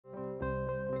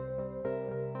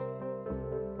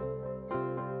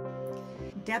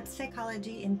Depth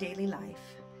psychology in daily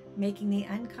life, making the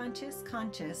unconscious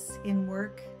conscious in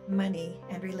work, money,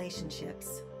 and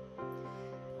relationships.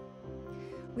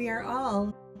 We are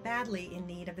all badly in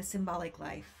need of the symbolic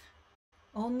life.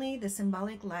 Only the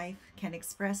symbolic life can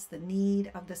express the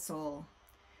need of the soul,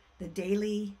 the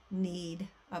daily need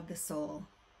of the soul.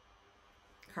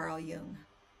 Carl Jung.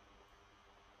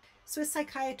 Swiss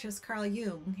psychiatrist Carl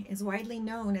Jung is widely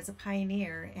known as a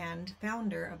pioneer and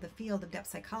founder of the field of depth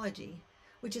psychology,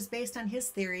 which is based on his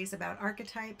theories about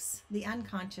archetypes, the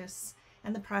unconscious,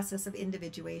 and the process of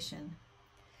individuation.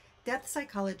 Depth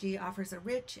psychology offers a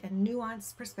rich and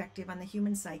nuanced perspective on the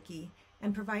human psyche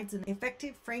and provides an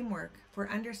effective framework for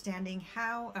understanding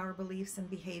how our beliefs and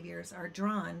behaviors are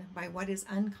drawn by what is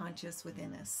unconscious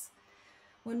within us.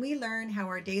 When we learn how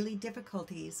our daily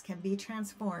difficulties can be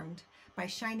transformed by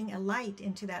shining a light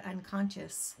into that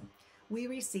unconscious, we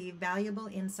receive valuable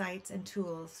insights and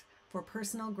tools for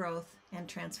personal growth and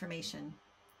transformation.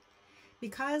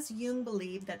 Because Jung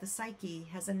believed that the psyche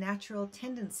has a natural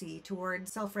tendency toward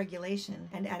self-regulation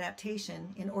and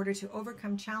adaptation in order to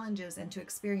overcome challenges and to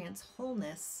experience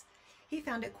wholeness, he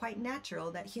found it quite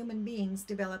natural that human beings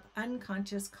develop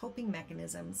unconscious coping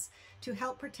mechanisms to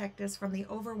help protect us from the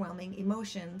overwhelming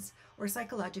emotions or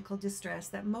psychological distress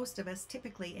that most of us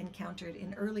typically encountered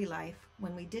in early life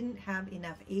when we didn't have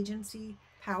enough agency,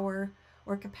 power,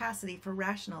 or capacity for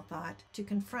rational thought to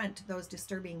confront those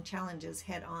disturbing challenges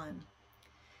head on.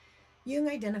 Jung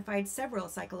identified several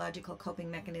psychological coping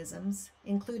mechanisms,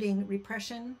 including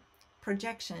repression,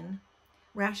 projection,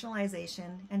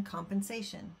 rationalization, and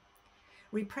compensation.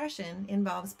 Repression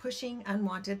involves pushing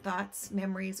unwanted thoughts,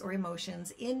 memories, or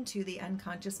emotions into the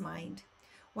unconscious mind,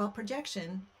 while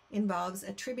projection involves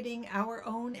attributing our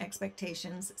own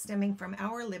expectations stemming from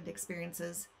our lived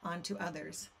experiences onto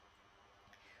others.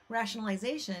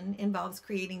 Rationalization involves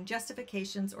creating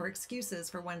justifications or excuses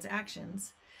for one's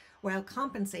actions, while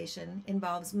compensation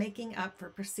involves making up for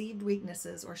perceived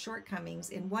weaknesses or shortcomings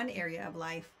in one area of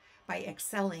life by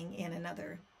excelling in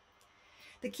another.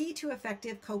 The key to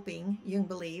effective coping, Jung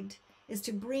believed, is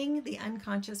to bring the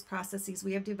unconscious processes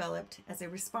we have developed as a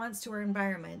response to our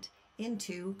environment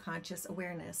into conscious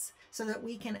awareness so that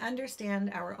we can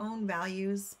understand our own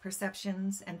values,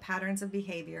 perceptions, and patterns of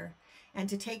behavior, and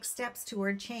to take steps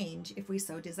toward change if we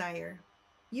so desire.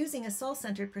 Using a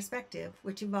soul-centered perspective,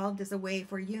 which evolved as a way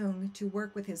for Jung to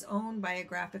work with his own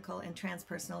biographical and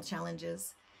transpersonal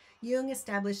challenges, Jung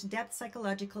established depth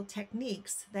psychological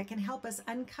techniques that can help us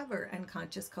uncover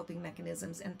unconscious coping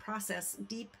mechanisms and process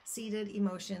deep-seated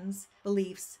emotions,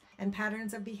 beliefs, and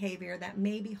patterns of behavior that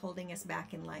may be holding us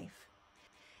back in life.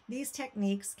 These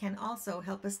techniques can also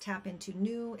help us tap into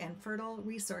new and fertile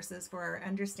resources for our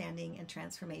understanding and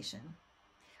transformation.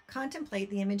 Contemplate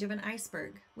the image of an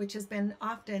iceberg, which has been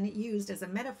often used as a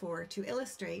metaphor to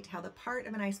illustrate how the part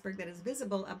of an iceberg that is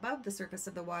visible above the surface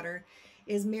of the water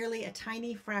is merely a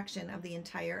tiny fraction of the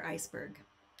entire iceberg.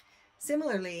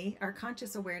 Similarly, our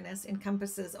conscious awareness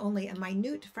encompasses only a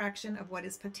minute fraction of what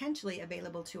is potentially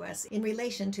available to us in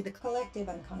relation to the collective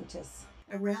unconscious,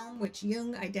 a realm which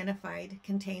Jung identified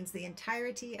contains the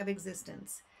entirety of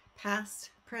existence,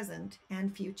 past, present,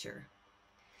 and future.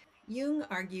 Jung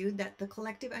argued that the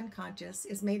collective unconscious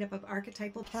is made up of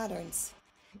archetypal patterns,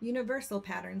 universal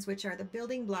patterns which are the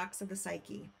building blocks of the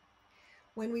psyche.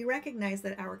 When we recognize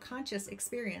that our conscious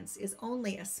experience is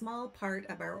only a small part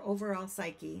of our overall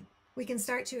psyche, we can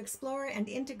start to explore and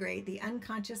integrate the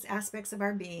unconscious aspects of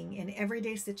our being in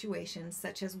everyday situations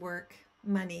such as work,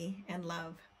 money, and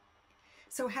love.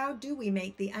 So how do we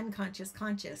make the unconscious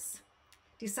conscious?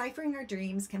 Deciphering our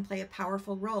dreams can play a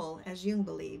powerful role, as Jung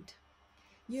believed.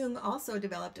 Jung also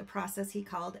developed a process he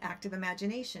called active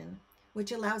imagination,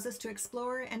 which allows us to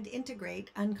explore and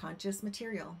integrate unconscious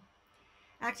material.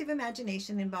 Active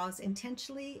imagination involves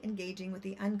intentionally engaging with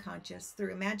the unconscious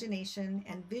through imagination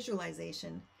and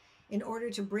visualization in order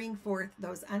to bring forth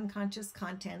those unconscious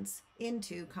contents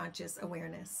into conscious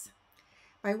awareness.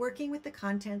 By working with the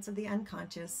contents of the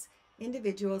unconscious,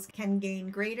 individuals can gain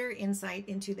greater insight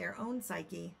into their own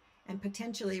psyche and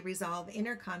potentially resolve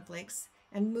inner conflicts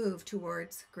and move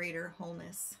towards greater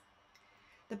wholeness.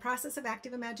 The process of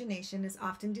active imagination is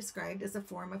often described as a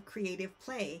form of creative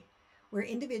play, where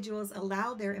individuals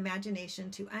allow their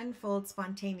imagination to unfold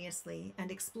spontaneously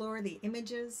and explore the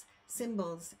images,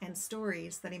 symbols, and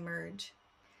stories that emerge.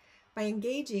 By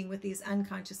engaging with these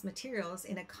unconscious materials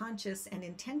in a conscious and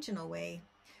intentional way,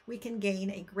 we can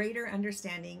gain a greater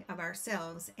understanding of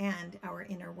ourselves and our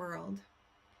inner world.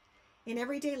 In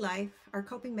everyday life, our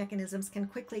coping mechanisms can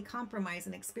quickly compromise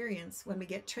an experience when we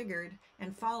get triggered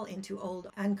and fall into old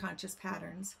unconscious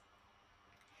patterns.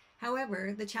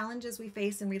 However, the challenges we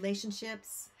face in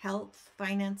relationships, health,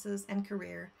 finances, and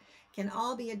career can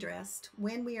all be addressed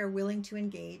when we are willing to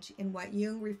engage in what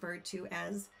Jung referred to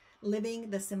as living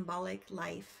the symbolic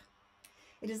life.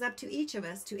 It is up to each of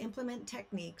us to implement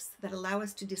techniques that allow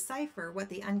us to decipher what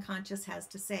the unconscious has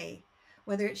to say,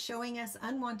 whether it's showing us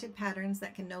unwanted patterns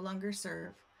that can no longer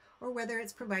serve, or whether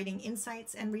it's providing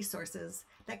insights and resources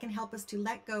that can help us to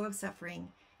let go of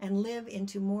suffering and live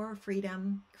into more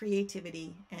freedom,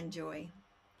 creativity, and joy.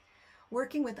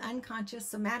 Working with unconscious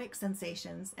somatic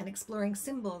sensations and exploring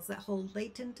symbols that hold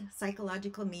latent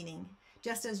psychological meaning,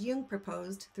 just as Jung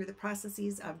proposed through the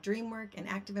processes of dream work and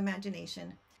active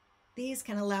imagination, these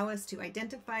can allow us to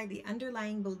identify the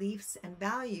underlying beliefs and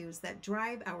values that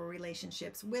drive our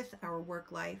relationships with our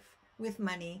work life, with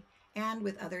money, and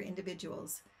with other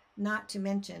individuals, not to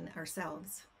mention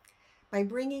ourselves. By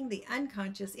bringing the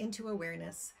unconscious into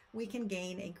awareness, we can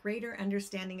gain a greater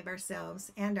understanding of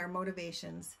ourselves and our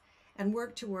motivations, and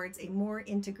work towards a more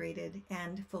integrated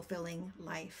and fulfilling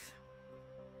life.